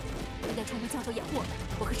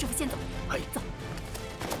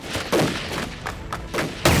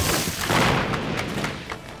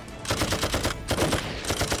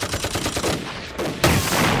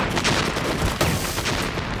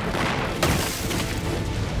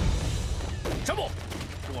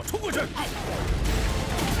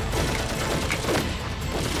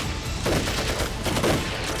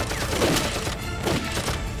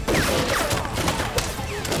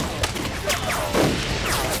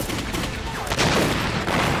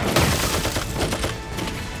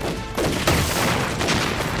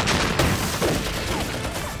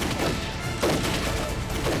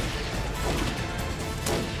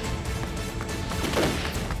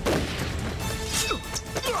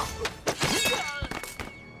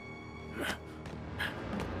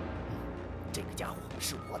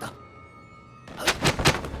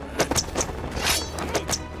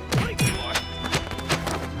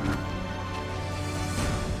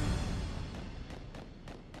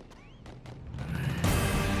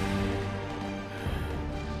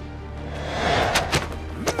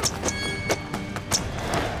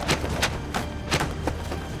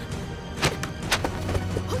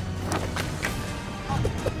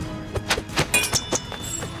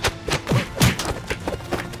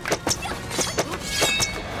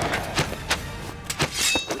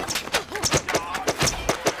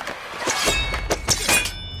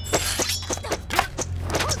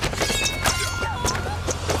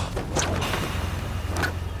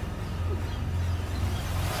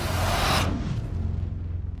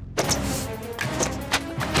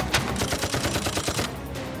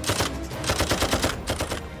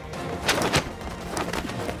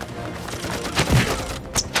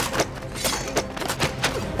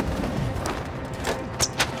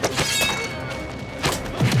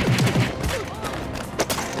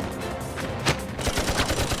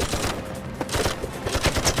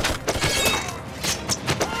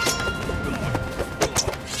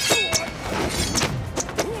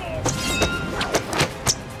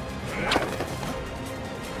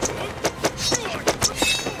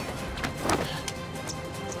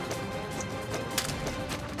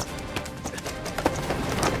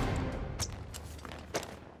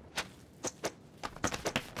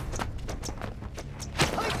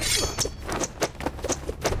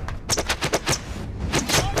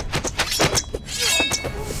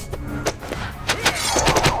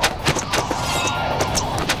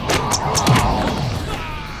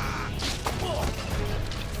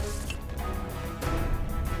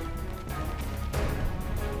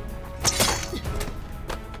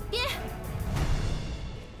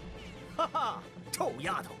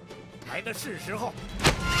的是时候。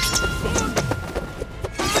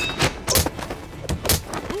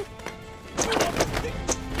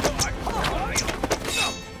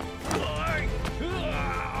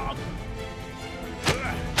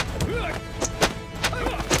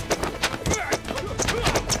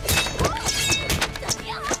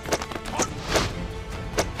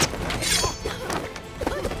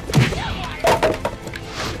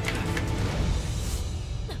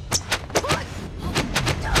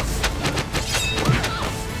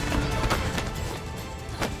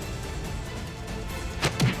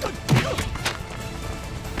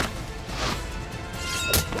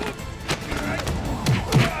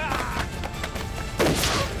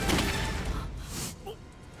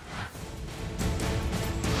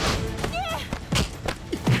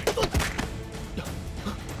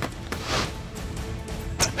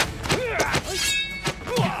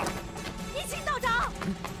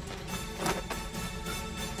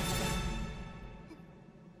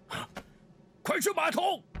是马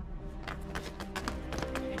桶。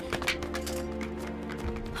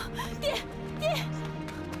爹，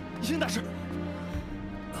殷大师，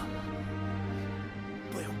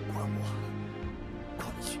不要管我，快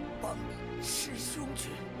去帮你师兄去，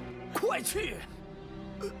快去！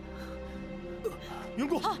云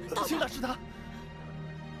姑，殷大师他，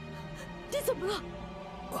你怎么了？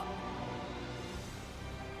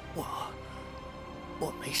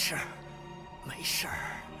我没事儿，没事儿。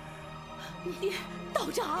 你爹，道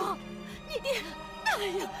长，你爹，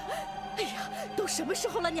哎呀，都什么时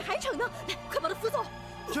候了，你还逞呢？来，快把他扶走！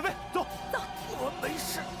学妹，走，走，我没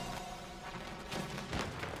事。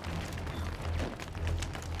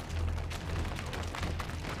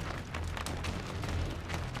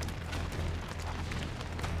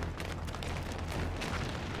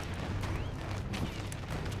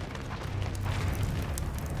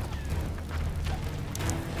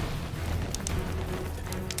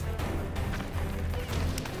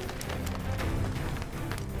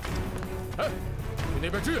那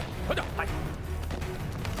边支援，快点！来，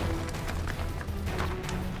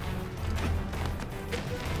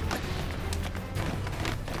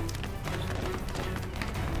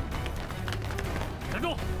站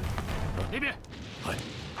住！那边，快！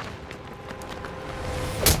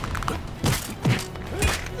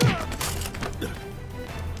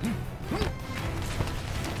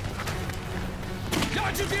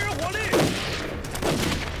压制敌人火力！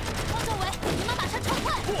汪政委，你们马上撤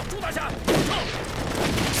退！不，朱大侠，撤！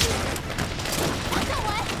 王政委，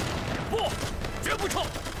不，绝不撤！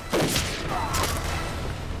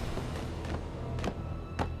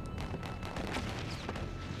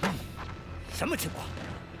什么情况？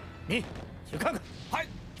你去看看。嗨！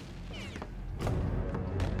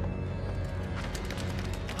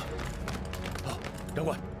长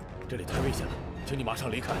官，这里太危险了，请你马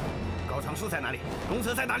上离开。高长树在哪里？龙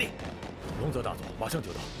泽在哪里？龙泽大佐马上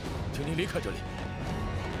就到，请您离开这里。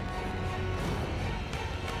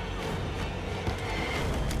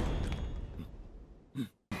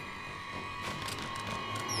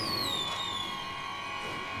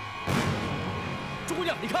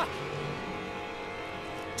 你看，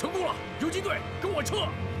成功了！游击队，跟我撤，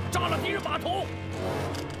炸了敌人码头。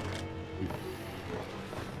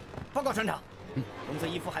报告船长，龙泽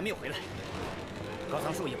一夫还没有回来，高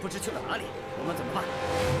长树也不知去了哪里，我们怎么办？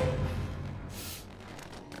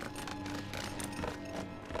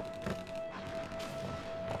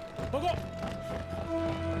报告，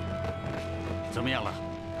怎么样了？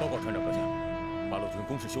报告船长阁下，八路军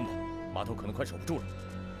攻势凶猛，码头可能快守不住了。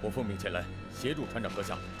 我奉命前来协助船长阁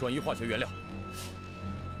下转移化学原料，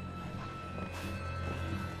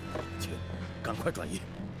请赶快转移。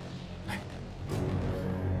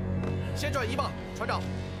先转移吧，船长。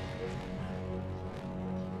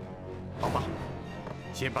好吧，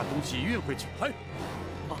先把东西运回去。哎，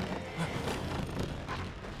好。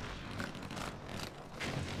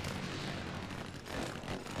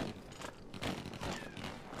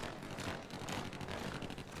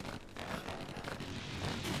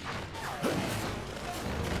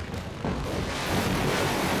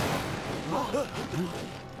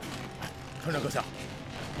船长阁下，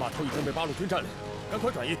码头已经被八路军占领，赶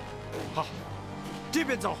快转移。好，这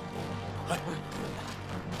边走。来。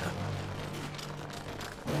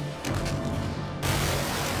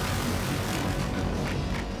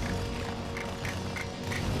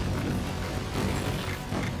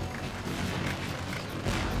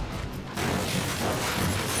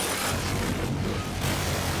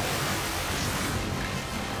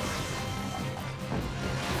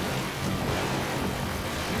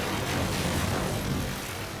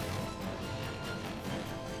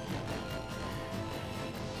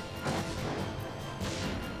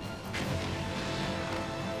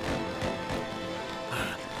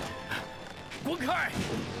开！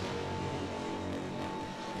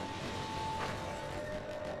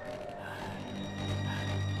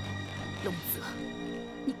龙泽，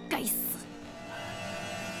你该死！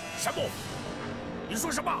山木，你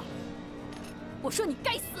说什么？我说你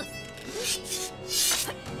该死！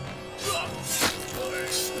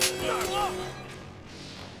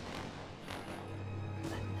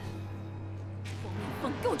黄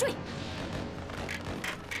明峰，给我追！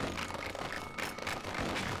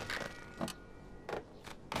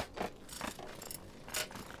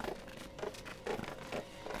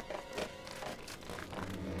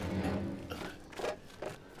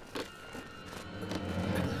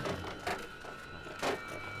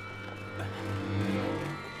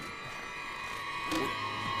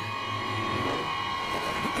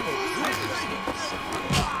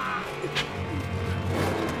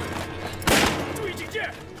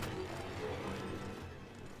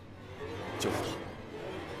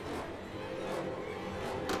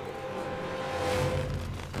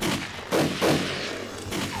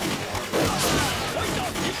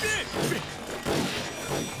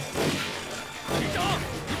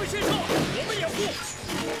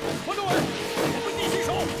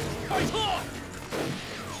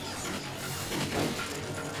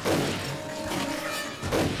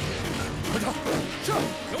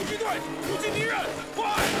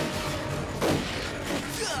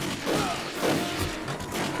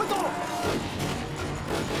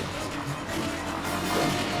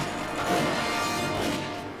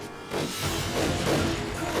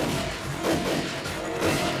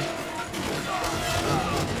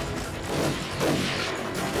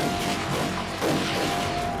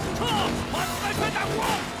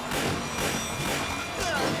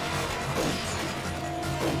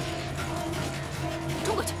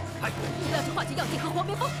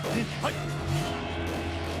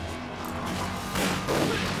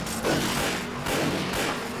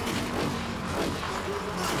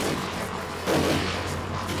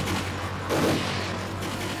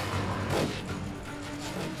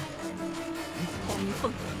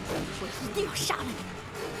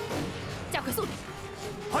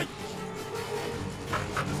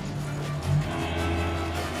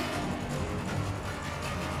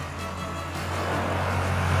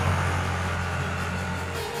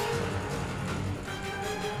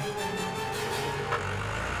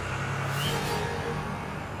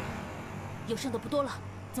有剩的不多了，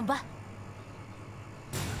怎么办？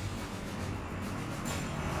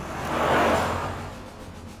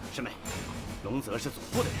师妹，龙泽是总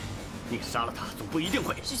部的人，你杀了他，总部一定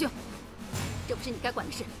会。师兄，这不是你该管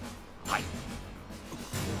的事。嗨，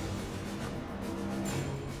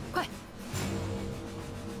快！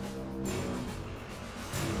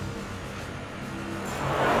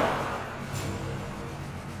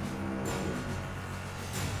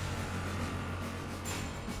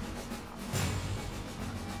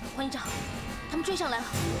欢迎长，他们追上来了。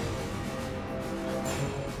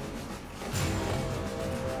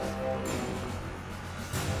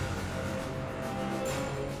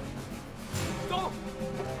走！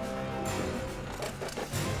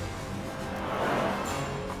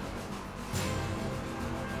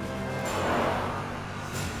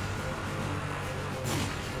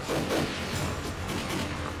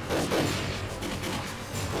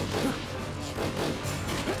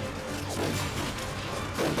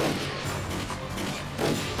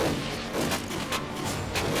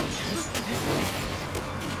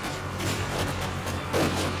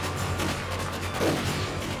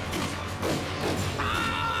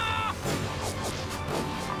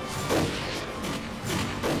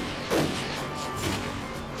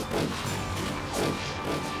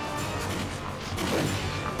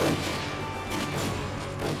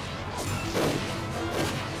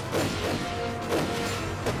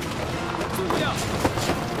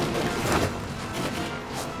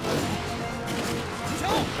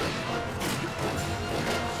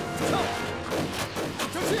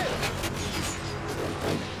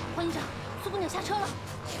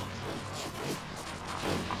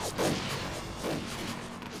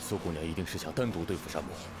苏姑娘一定是想单独对付山木，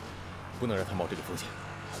不能让她冒这个风险。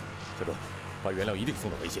小周，把原料一定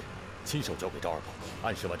送到潍县，亲手交给赵二宝，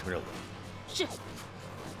按时完成任务。是，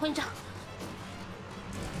欢迎长，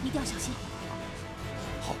一定要小心。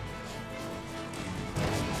好。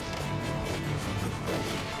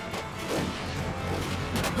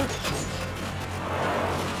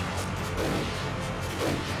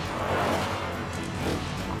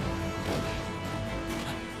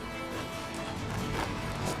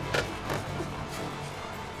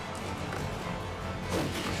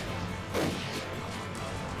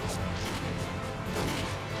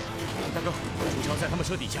大哥，楚乔在他们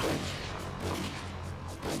车底下。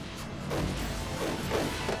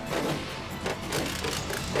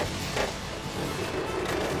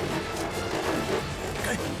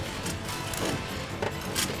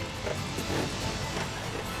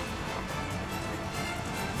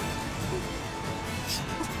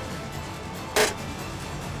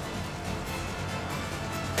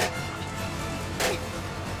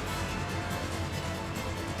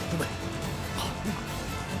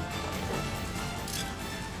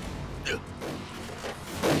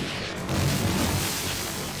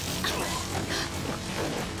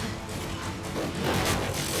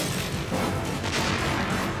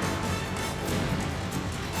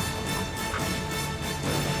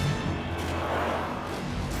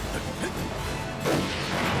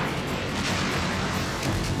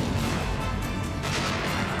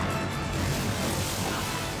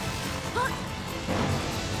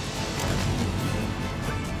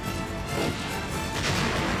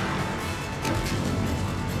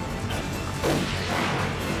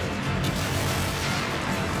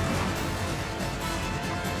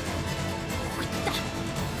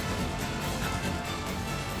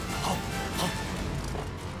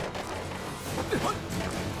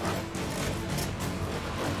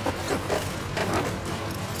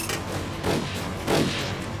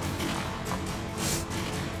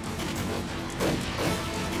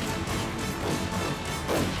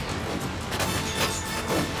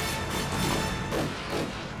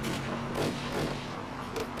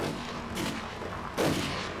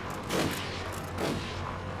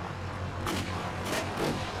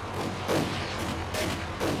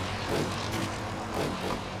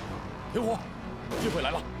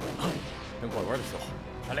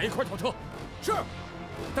咱俩一块儿跳车。是，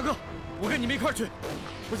大哥，我跟你们一块儿去。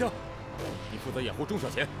不行，你负责掩护钟小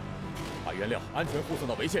贤，把原料安全护送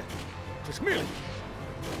到潍县，这是命令。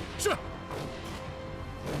是。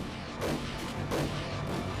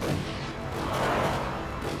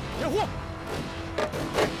掩护。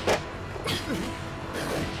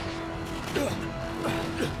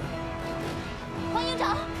黄营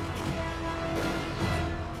长。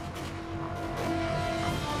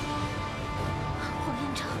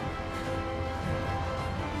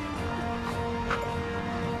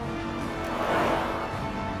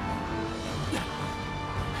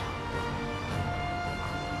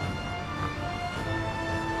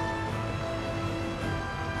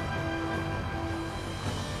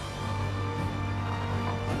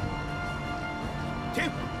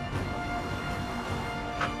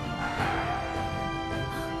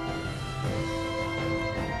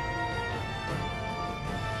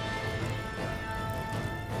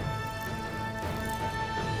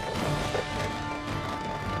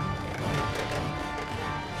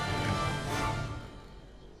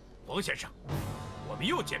 王先生，我们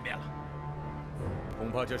又见面了。恐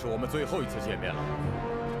怕这是我们最后一次见面了。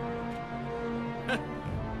哼，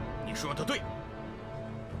你说的对，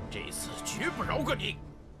这一次绝不饶过你。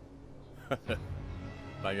呵呵，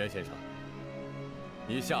板垣先生，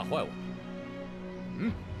你吓坏我了。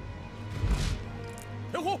嗯，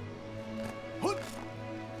掩护！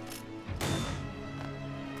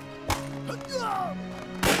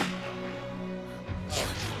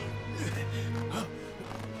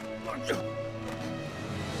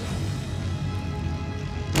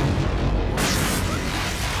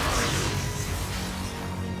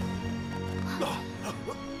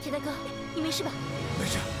铁大哥，你没事吧？没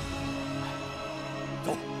事。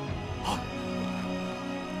走。啊！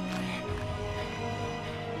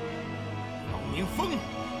王明峰，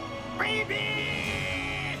卑鄙！